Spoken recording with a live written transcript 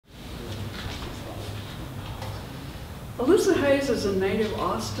Alysa Hayes is a native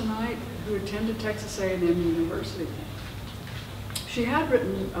Austinite who attended Texas A&M University. She had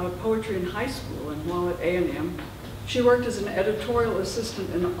written poetry in high school, and while at A&M, she worked as an editorial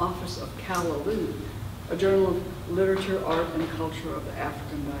assistant in the office of Callaloo, a journal of literature, art, and culture of the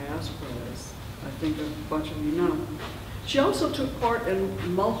African diaspora, as I think a bunch of you know. She also took part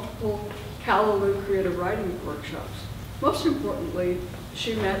in multiple Callaloo creative writing workshops. Most importantly,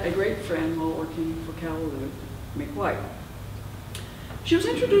 she met a great friend while working for Lowell Mick White. She was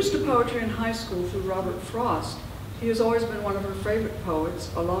introduced to poetry in high school through Robert Frost. He has always been one of her favorite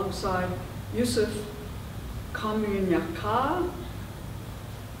poets, alongside Yusuf Komunyakaa,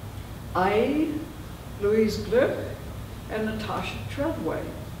 Ai, Louise Gluck, and Natasha Treadway.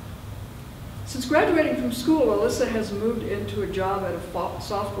 Since graduating from school, Alysa has moved into a job at a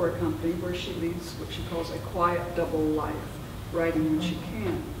software company where she leads what she calls a quiet double life, writing when she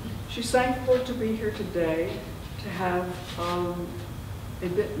can. She's thankful to be here today to have a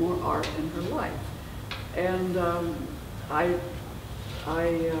bit more art in her life. And I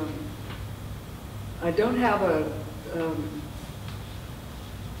don't have a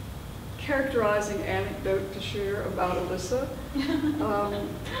characterizing anecdote to share about Alysa,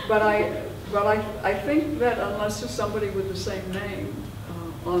 but I think that unless there's somebody with the same name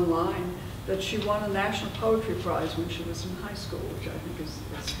online, that she won a National Poetry Prize when she was in high school, which I think is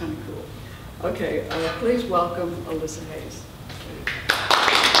kind of cool. Okay, please welcome Alysa Hayes.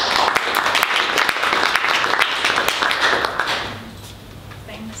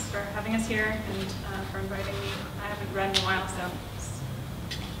 Thanks for having us here and for inviting me. I haven't read in a while, so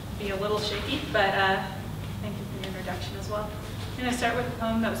be a little shaky, but thank you for the introduction as well. I'm going to start with a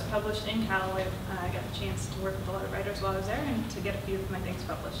poem that was published in Callaway. I got the chance to work with a lot of writers while I was there and to get a few of my things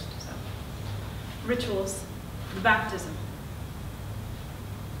published. So, rituals, the baptism.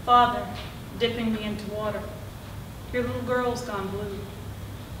 Father, dipping me into water. Your little girl's gone blue.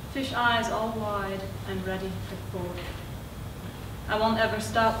 Fish eyes all wide and ready for food. I won't ever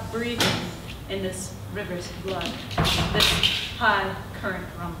stop breathing in this river's blood, this high current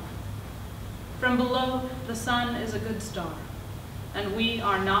rumble. From below, the sun is a good star, and we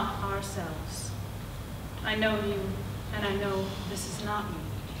are not ourselves. I know you, and I know this is not you.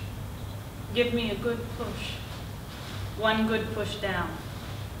 Give me a good push, one good push down,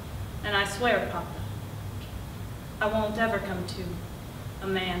 and I swear, Papa, I won't ever come to a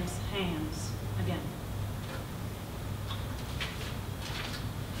man's hands again.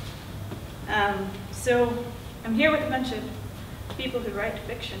 So I'm here with a bunch of people who write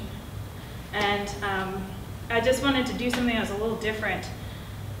fiction, and I just wanted to do something that was a little different.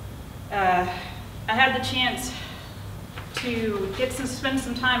 I had the chance to spend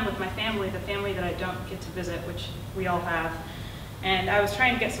some time with my family, the family that I don't get to visit, which we all have, and I was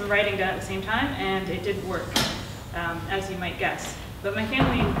trying to get some writing done at the same time, and it didn't work, as you might guess. But my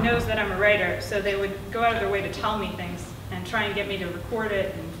family knows that I'm a writer, so they would go out of their way to tell me things and try and get me to record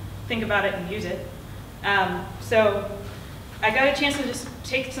it and think about it and use it. So I got a chance to just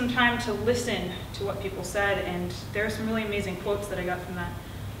take some time to listen to what people said, and there are some really amazing quotes that I got from that.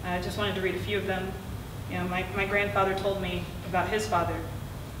 I just wanted to read a few of them. You know, my grandfather told me about his father.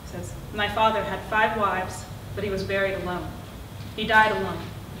 He says, "My father had 5 wives, but he was buried alone. He died alone.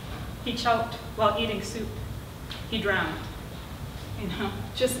 He choked while eating soup. He drowned." You know,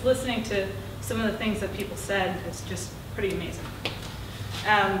 just listening to some of the things that people said is just pretty amazing.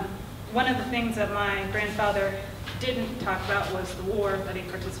 One of the things that my grandfather didn't talk about was the war that he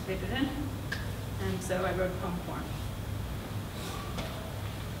participated in, and so I wrote a poem for him.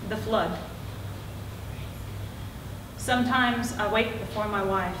 The flood. Sometimes I wake before my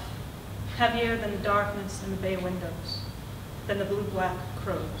wife, heavier than the darkness in the bay windows, than the blue-black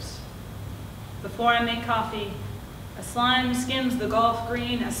crows. Before I make coffee, a slime skims the Gulf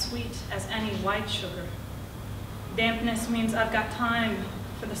green as sweet as any white sugar. Dampness means I've got time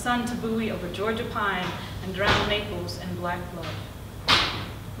for the sun to buoy over Georgia pine and drown maples in black blood.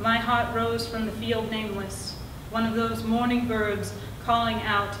 My heart rose from the field nameless, one of those morning birds calling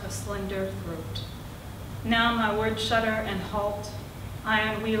out a slender throat. Now my words shudder and halt,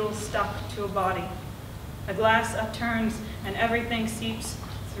 iron wheels stuck to a body. A glass upturns and everything seeps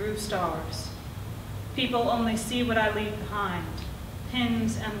through stars. People only see what I leave behind,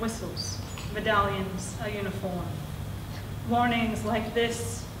 pins and whistles, medallions, a uniform. Mornings like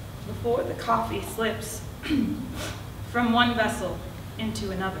this before the coffee slips from one vessel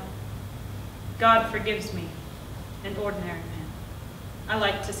into another. God forgives me, an ordinary man. I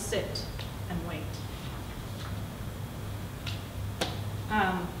like to sit and wait.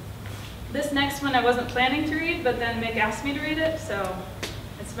 This next one I wasn't planning to read, but then Mick asked me to read it, so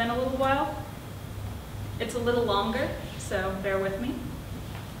it's been a little while. It's a little longer, so bear with me.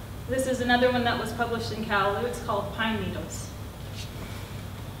 This is another one that was published in Callu. It's called Pine Needles.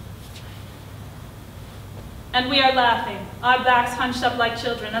 And we are laughing, our backs hunched up like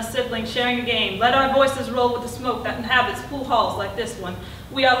children, us siblings sharing a game. Let our voices roll with the smoke that inhabits pool halls like this one.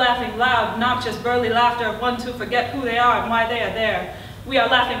 We are laughing loud, noxious, burly laughter of ones who forget who they are and why they are there. We are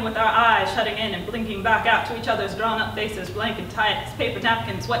laughing with our eyes shutting in and blinking back out to each other's drawn-up faces, blank and tight as paper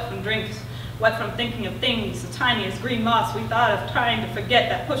napkins, wet from drinks, wet from thinking of things, the tiny as green moths we thought of trying to forget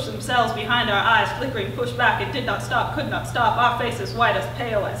that pushed themselves behind our eyes, flickering, pushed back, and did not stop, could not stop, our faces white as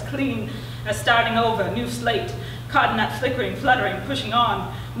pale, as clean as starting over, new slate, caught in that flickering, fluttering, pushing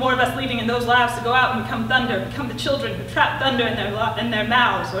on, more of us leaving in those laughs to go out and become thunder, become the children who trap thunder in their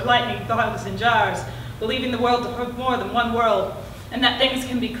mouths, or lightning bottles in jars, believing the world to hold more than one world, and that things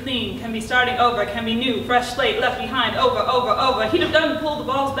can be clean, can be starting over, can be new, fresh slate left behind, over. He'd have done pulled the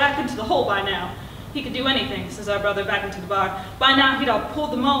balls back into the hole by now. He could do anything, says our brother back into the bar. By now he'd have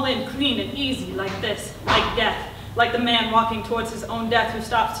pulled them all in clean and easy, like this, like death, like the man walking towards his own death who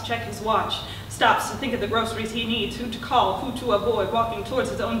stops to check his watch, stops to think of the groceries he needs, who to call, who to avoid, walking towards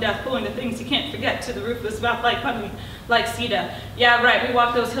his own death, pulling the things he can't forget to the roof of his mouth like honey, like cedar. Yeah, right, we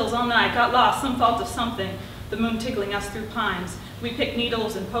walked those hills all night, got lost, some fault of something, the moon tickling us through pines. We picked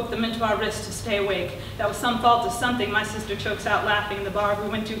needles and poked them into our wrists to stay awake. That was some fault of something, my sister chokes out laughing in the bar we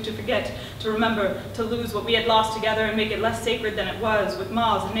went to forget, to remember, to lose what we had lost together and make it less sacred than it was, with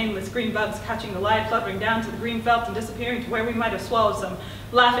moths and nameless green bugs catching the light, fluttering down to the green felt and disappearing to where we might have swallowed some,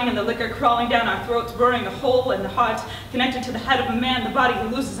 laughing and the liquor crawling down our throats, burning a hole in the heart, connected to the head of a man, the body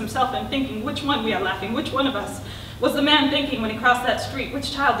who loses himself and thinking which one we are laughing, which one of us. Was the man thinking when he crossed that street?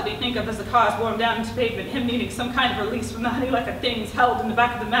 Which child did he think of as the cars bore him down into pavement, him needing some kind of release from the honey-like things held in the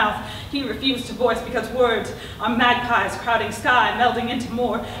back of the mouth he refused to voice because words are magpies crowding sky, melding into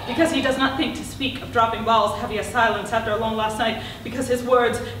more, because he does not think to speak of dropping balls heavy as silence after a long lost night, because his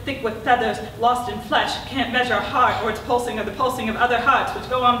words, thick with feathers, lost in flesh, can't measure a heart or its pulsing or the pulsing of other hearts which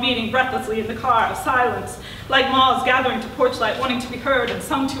go on beating breathlessly in the car of silence, like moths gathering to porchlight, wanting to be heard and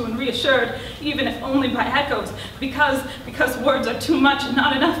sung to and reassured, even if only by echoes, because words are too much and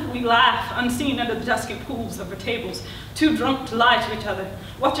not enough, we laugh, unseen under the dusky pools of our tables, too drunk to lie to each other,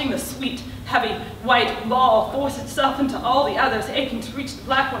 watching the sweet, heavy, white ball force itself into all the others, aching to reach the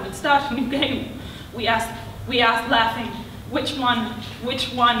black one and start a new game. We ask laughing, which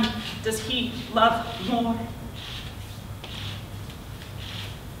one does he love more?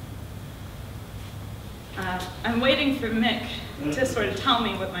 I'm waiting for Mick to sort of tell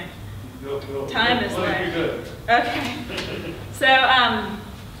me what my time is like. Okay. So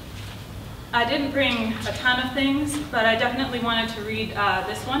I didn't bring a ton of things, but I definitely wanted to read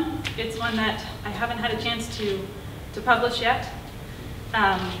this one. It's one that I haven't had a chance to publish yet.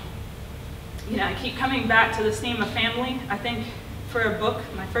 You know, I keep coming back to this theme of family. I think for a book,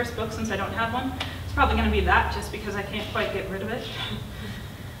 my first book, since I don't have one, it's probably going to be that, just because I can't quite get rid of it.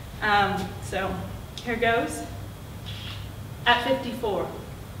 So here goes. At 54.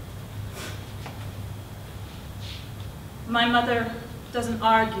 My mother doesn't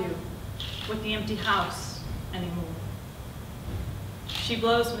argue with the empty house anymore. She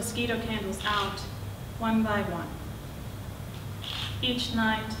blows mosquito candles out one by one. Each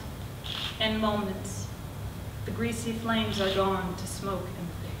night, in moments, the greasy flames are gone to smoke in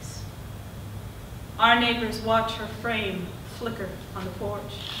the face. Our neighbors watch her frame flicker on the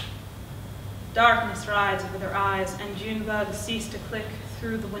porch. Darkness rides over their eyes, and June bugs cease to click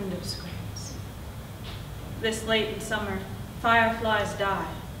through the window screens. This late in summer, fireflies die,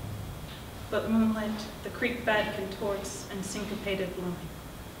 but moonlit, the creek bed contorts in syncopated blooming.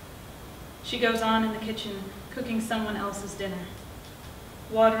 She goes on in the kitchen, cooking someone else's dinner,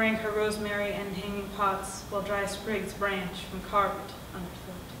 watering her rosemary and hanging pots while dry sprigs branch from carpet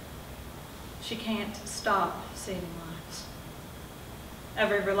underfoot. She can't stop saving lives.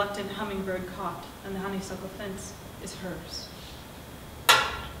 Every reluctant hummingbird caught on the honeysuckle fence is hers.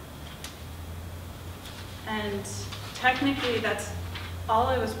 And technically that's all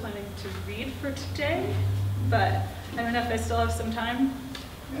I was planning to read for today, but I don't know if I still have some time.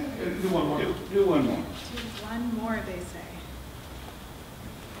 Yeah, do one more. Do one more. Do one more, they say.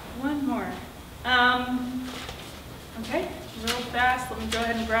 One more. Okay, real fast, let me go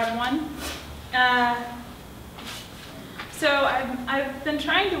ahead and grab one. So I've been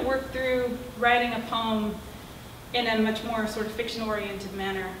trying to work through writing a poem in a much more sort of fiction-oriented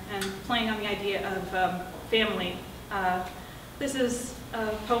manner and playing on the idea of family. This is a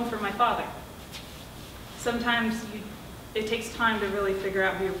poem for my father. Sometimes it takes time to really figure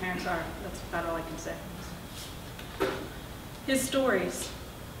out who your parents are. That's about all I can say. His stories.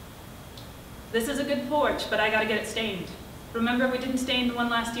 This is a good porch, but I gotta get it stained. Remember, we didn't stay in the one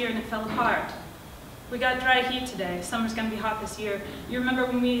last year and it fell apart. We got dry heat today. Summer's gonna be hot this year. You remember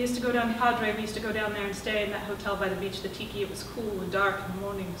when we used to go down to Padre, we used to go down there and stay in that hotel by the beach, the Tiki. It was cool and dark in the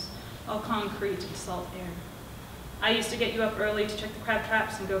mornings, all concrete and salt air. I used to get you up early to check the crab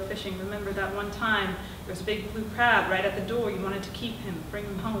traps and go fishing. Remember that one time there was a big blue crab right at the door. You wanted to keep him, bring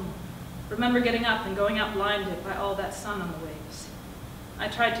him home. Remember getting up and going out blinded by all that sun on the waves. I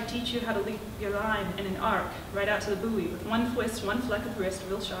tried to teach you how to lead your line in an arc right out to the buoy with one twist, one fleck of the wrist,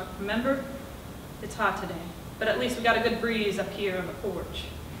 real sharp. Remember? It's hot today, but at least we got a good breeze up here on the porch.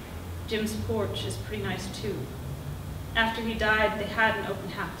 Jim's porch is pretty nice too. After he died, they had an open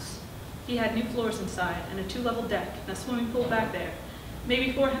house. He had new floors inside and a 2-level deck and a swimming pool back there.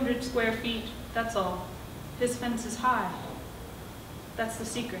 Maybe 400 square feet, that's all. His fence is high. That's the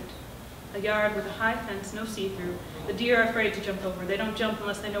secret. A yard with a high fence, no see-through. The deer are afraid to jump over. They don't jump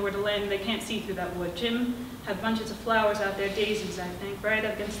unless they know where to land. They can't see through that wood. Jim had bunches of flowers out there, daisies, I think, right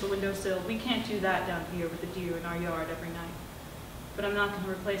up against the windowsill. We can't do that down here with the deer in our yard every night. But I'm not going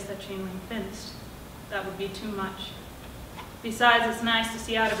to replace that chain link fence. That would be too much. Besides, it's nice to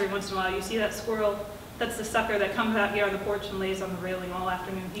see out every once in a while. You see that squirrel? That's the sucker that comes out here on the porch and lays on the railing all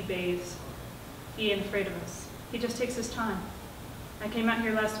afternoon. He bathes. He ain't afraid of us. He just takes his time. I came out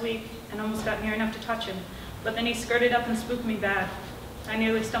here last week and almost got near enough to touch him, but then he skirted up and spooked me bad. I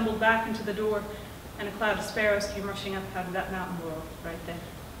nearly stumbled back into the door, and a cloud of sparrows came rushing up out of that mountain world right there.